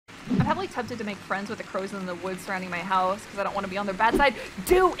I'm heavily tempted to make friends with the crows in the woods surrounding my house because I don't want to be on their bad side.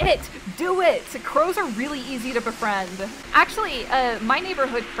 Do it! Do it! Crows are really easy to befriend. Actually, my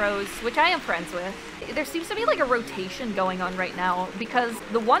neighborhood crows, which I am friends with, there seems to be like a rotation going on right now because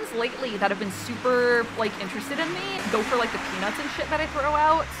the ones lately that have been super like interested in me, go for like the peanuts and shit that I throw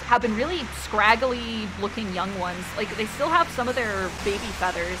out, have been really scraggly looking young ones. Like they still have some of their baby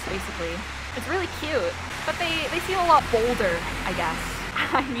feathers, basically. It's really cute, but they seem a lot bolder, I guess.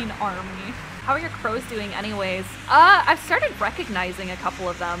 I mean army. How are your crows doing anyways? I've started recognizing a couple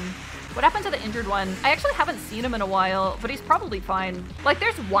of them. What happened to the injured one? I actually haven't seen him in a while, but he's probably fine. Like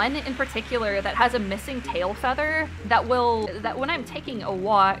there's one in particular that has a missing tail feather that when I'm taking a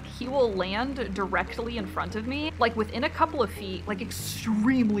walk, he will land directly in front of me, like within a couple of feet, like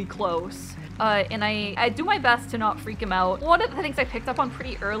extremely close. And I do my best to not freak him out. One of the things I picked up on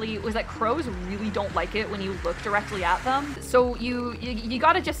pretty early was that crows really don't like it when you look directly at them. So you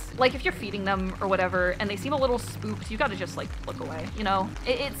gotta just, like if you're feeding them or whatever and they seem a little spooked, you gotta just like look away, you know?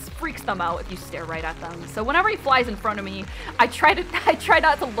 It freaks them out if you stare right at them. So whenever he flies in front of me, I try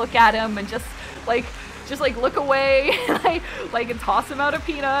not to look at him and just look away and toss him out a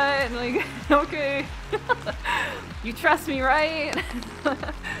peanut and like, okay. You trust me, right?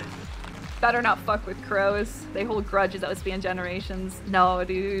 Better not fuck with crows. They hold grudges that span generations. No,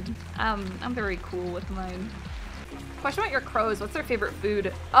 dude. I'm very cool with mine. Question about your crows. What's their favorite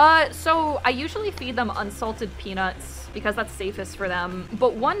food? So I usually feed them unsalted peanuts because that's safest for them.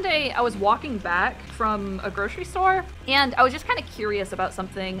 But one day I was walking back from a grocery store and I was just kind of curious about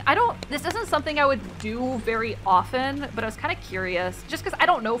something. This isn't something I would do very often, but I was kind of curious just because I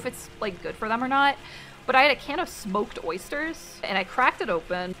don't know if it's like good for them or not. But I had a can of smoked oysters and I cracked it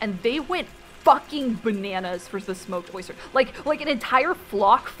open and they went fucking bananas for the smoked oyster. Like an entire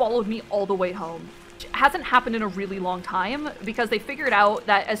flock followed me all the way home. Which hasn't happened in a really long time because they figured out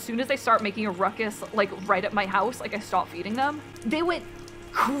that as soon as they start making a ruckus like right at my house, like I stop feeding them, they went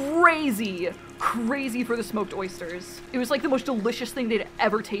crazy for the smoked oysters. It was like the most delicious thing they'd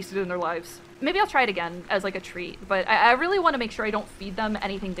ever tasted in their lives. Maybe I'll try it again as like a treat, but I really want to make sure I don't feed them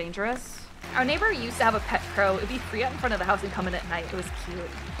anything dangerous. Our neighbor used to have a pet crow. It would be free out in front of the house and come in at night. It was cute.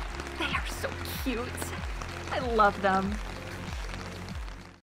 They are so cute. I love them.